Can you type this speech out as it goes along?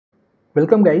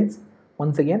Welcome guys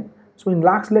once again. So in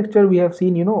last lecture we have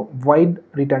seen void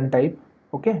return type,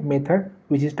 okay, method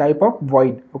which is type of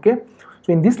void, okay.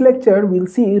 So in this lecture we'll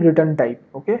see return type,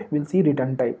 okay, we'll see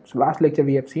return type. So last lecture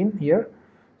we have seen here,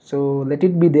 so let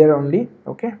it be there only,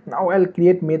 okay. Now I'll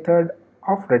create method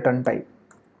of return type,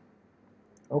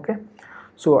 okay.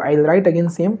 So I'll write again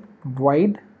same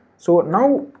void. So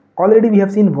now already we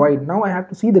have seen void, now I have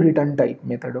to see the return type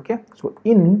method, okay. So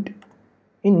int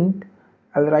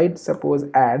I'll write suppose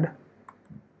add.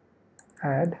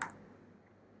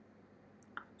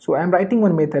 So I'm writing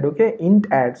one method, okay, int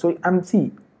add. So I'm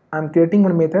creating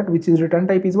one method which is return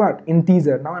type is what,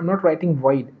 integer. Now I'm not writing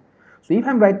void. So if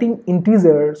I'm writing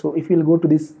integer, so if you'll go to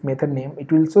this method name,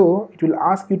 it will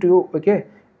ask you to, okay,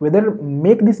 whether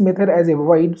make this method as a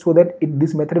void so that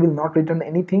this method will not return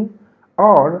anything,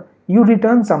 or you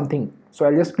return something. So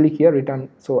I'll just click here return.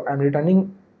 So I'm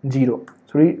returning 0.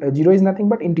 So 0 is nothing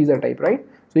but integer type, right?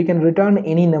 So you can return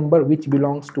any number which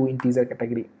belongs to integer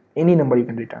category. Any number you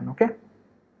can return, okay.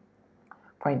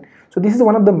 Fine. So this is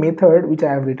one of the method which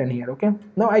I have written here, okay.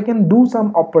 Now I can do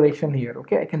some operation here,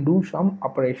 okay. I can do some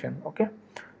operation, okay.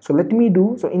 So let me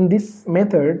do, so in this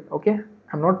method, okay,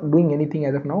 I'm not doing anything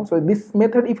as of now. So this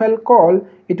method, if I'll call,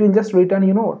 it will just return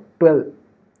 12,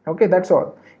 okay, that's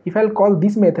all. If I'll call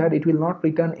this method, it will not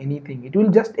return anything, it will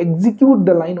just execute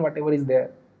the line whatever is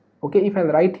there, okay. If I'll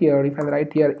write here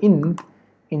int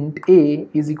a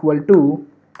is equal to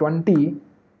 20,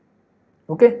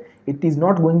 okay, it is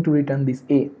not going to return this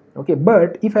a, okay.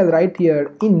 But if I write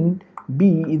here int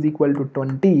b is equal to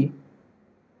 20,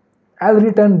 I'll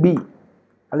return b,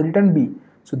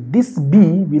 so this b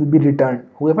will be returned.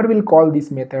 Whoever will call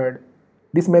this method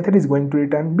is going to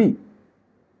return b,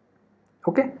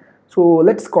 okay. So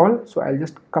let's call, so I'll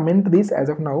just comment this as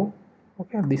of now,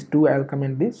 okay. This two I'll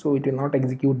comment this, so it will not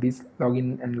execute this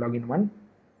login and login one,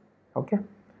 okay.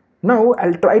 Now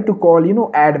I'll try to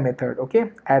call add method,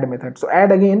 okay, add method. So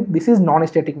add, again, this is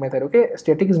non-static method, okay,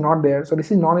 static is not there, so this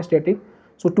is non-static.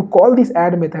 So to call this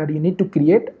add method you need to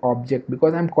create object,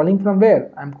 because I'm calling from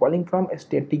where, I'm calling from a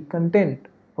static content,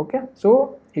 okay.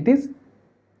 So it is,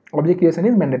 object creation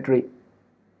is mandatory.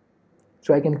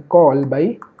 So I can call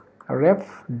by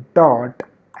ref dot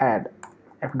add,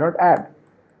 f dot add,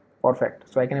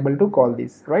 perfect. So I can able to call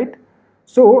this, right.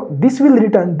 So this will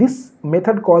return, this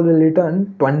method call will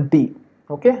return 20,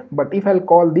 okay. But if I'll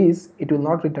call this, it will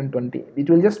not return 20, it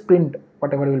will just print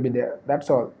whatever will be there, that's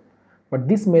all. But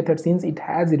this method, since it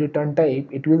has a return type,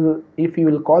 it will, if you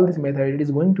will call this method, it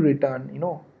is going to return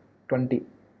 20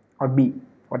 or b,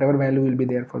 whatever value will be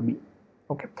there for b,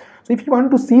 okay. So if you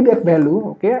want to see that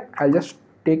value, okay, I'll just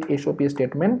take SOP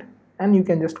statement and you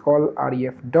can just call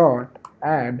ref dot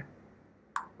add,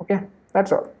 okay,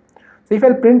 that's all. So if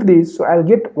I'll print this, so I'll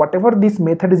get whatever this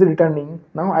method is returning.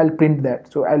 Now I'll print that,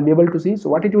 so I'll be able to see, so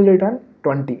what it will return,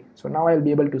 20. So now I'll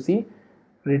be able to see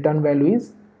return value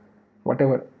is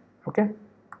whatever, okay.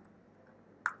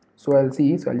 So I'll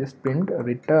see, so I'll just print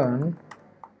return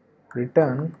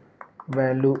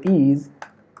value is,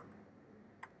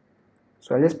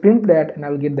 so I'll just print that and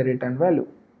I'll get the return value.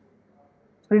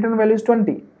 So return value is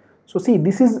 20. So see,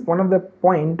 this is one of the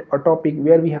point or topic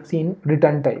where we have seen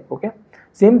return type, okay.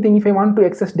 Same thing, if I want to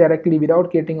access directly without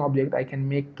creating object, I can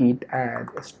make it as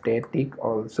static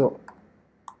also,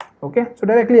 okay. So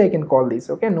directly I can call this,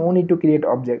 okay, no need to create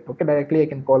object, okay. Directly I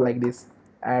can call like this,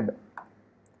 add,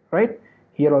 right.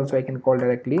 Here also I can call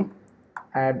directly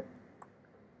add,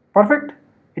 perfect.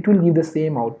 It will give the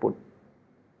same output,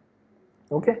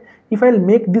 okay. If I'll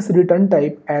make this return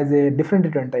type as a different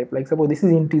return type, like suppose this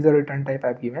is integer return type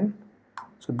I've given,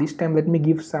 so this time let me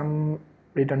give some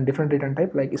different return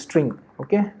type like string,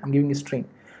 okay. I'm giving a string.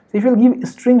 So if you'll give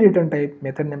string return type,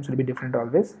 method names will be different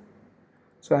always.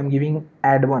 So I'm giving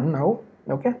add one now,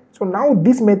 okay. So now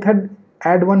this method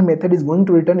add one method is going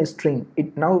to return a string.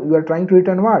 It, now you are trying to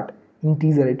return what,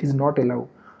 integer, it is not allowed.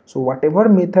 So whatever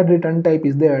method return type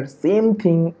is there, same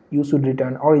thing you should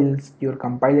return, or else your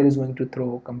compiler is going to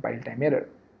throw compile time error,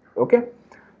 okay.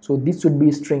 So this should be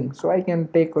string. So I can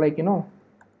take like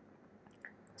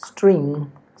string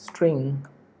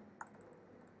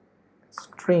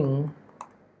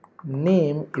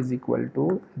name is equal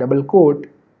to double quote,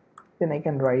 then I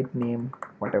can write name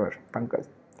whatever, Pankaj,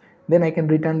 then I can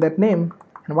return that name.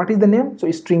 And what is the name?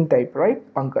 So string type, right,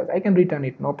 Pankaj, I can return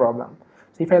it, no problem.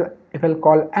 So if I'll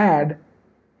call add,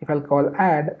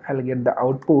 I'll get the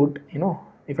output,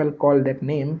 if I'll call that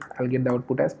name, I'll get the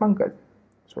output as Pankaj.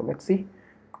 So let's see.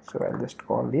 So I'll just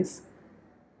call this,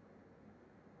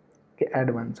 okay,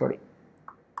 add one, sorry,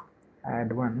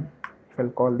 add one. If I'll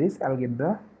call this, I'll get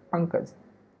the Pankaj.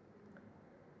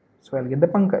 So I'll get the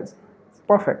Pankaj,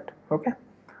 perfect, okay.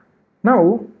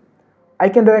 Now I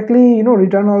can directly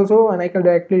return also, and I can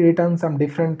directly return some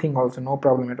different thing also, no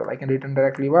problem at all. I can return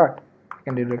directly what? I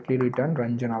can directly return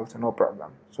Ranjan also, no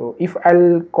problem. So if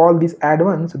I'll call this add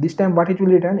one, so this time what it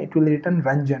will return? It will return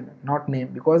Ranjan, not name,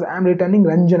 because I'm returning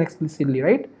Ranjan explicitly,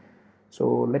 right? So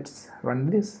let's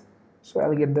run this. So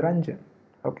I'll get the Ranjan.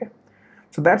 Okay.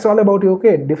 So that's all about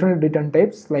okay, different return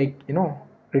types, like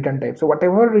return type. So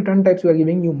whatever return types you are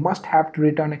giving, you must have to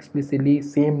return explicitly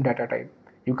same data type.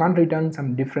 You can't return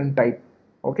some different type.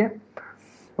 Okay.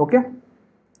 Okay.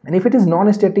 And if it is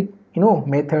non-static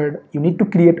method, you need to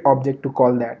create object to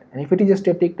call that, and if it is a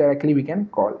static, directly we can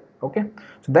call. Okay.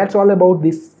 So that's all about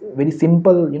this very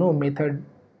simple method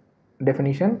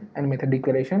definition and method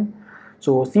declaration.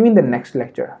 So see you in the next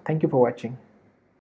lecture. Thank you for watching.